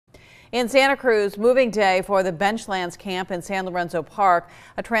In Santa Cruz, moving day for the Benchlands camp in San Lorenzo Park.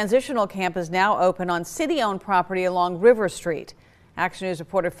 A transitional camp is now open on city-owned property along River Street. Action News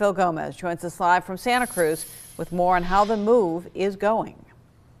reporter Phil Gomez joins us live from Santa Cruz with more on how the move is going.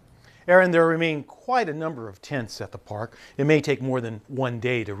 Aaron, there remain quite a number of tents at the park. It may take more than one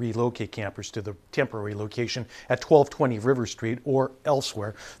day to relocate campers to the temporary location at 1220 River Street or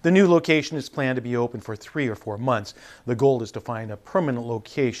elsewhere. The new location is planned to be open for 3 or 4 months. The goal is to find a permanent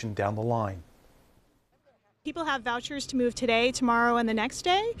location down the line. People have vouchers to move today, tomorrow, and the next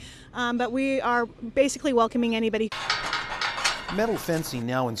day, but we are basically welcoming anybody. Metal fencing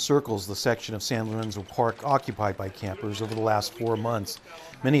now encircles the section of San Lorenzo Park occupied by campers over the last 4 months.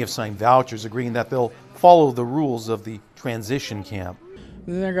 Many have signed vouchers agreeing that they'll follow the rules of the transition camp.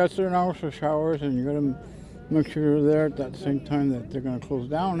 Then they got certain hours for showers, and you got to make sure you're there at that same time that they're going to close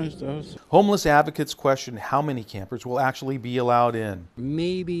down and stuff. Homeless advocates question how many campers will actually be allowed in.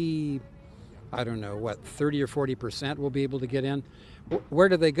 Maybe, I don't know, what, 30 or 40% will be able to get in. Where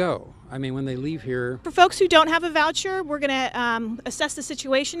do they go? I mean, when they leave here. For folks who don't have a voucher, we're going to assess the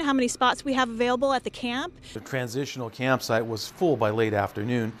situation, how many spots we have available at the camp. The transitional campsite was full by late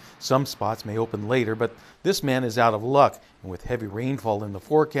afternoon. Some spots may open later, but this man is out of luck. And with heavy rainfall in the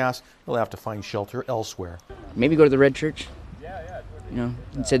forecast, he'll have to find shelter elsewhere. Maybe go to the Red Church. You know,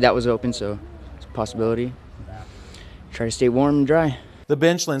 it said that was open, so it's a possibility. Try to stay warm and dry. The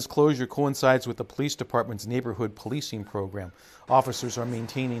Benchlands closure coincides with the police department's neighborhood policing program. Officers are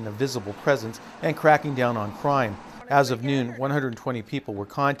maintaining a visible presence and cracking down on crime. As of noon, 120 people were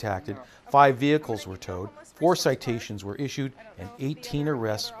contacted, 5 vehicles were towed, 4 citations were issued, and 18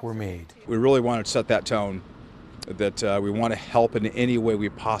 arrests were made. We really want to set that tone that we want to help in any way we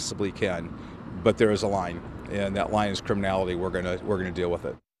possibly can, but there is a line, and that line is criminality. We're going to deal with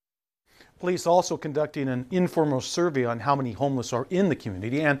it. Police also conducting an informal survey on how many homeless are in the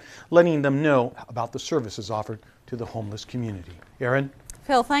community and letting them know about the services offered to the homeless community. Aaron?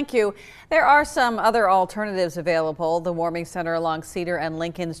 Phil, thank you. There are some other alternatives available. The warming center along Cedar and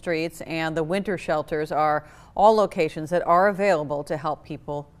Lincoln Streets and the winter shelters are all locations that are available to help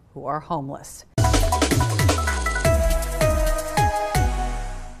people who are homeless.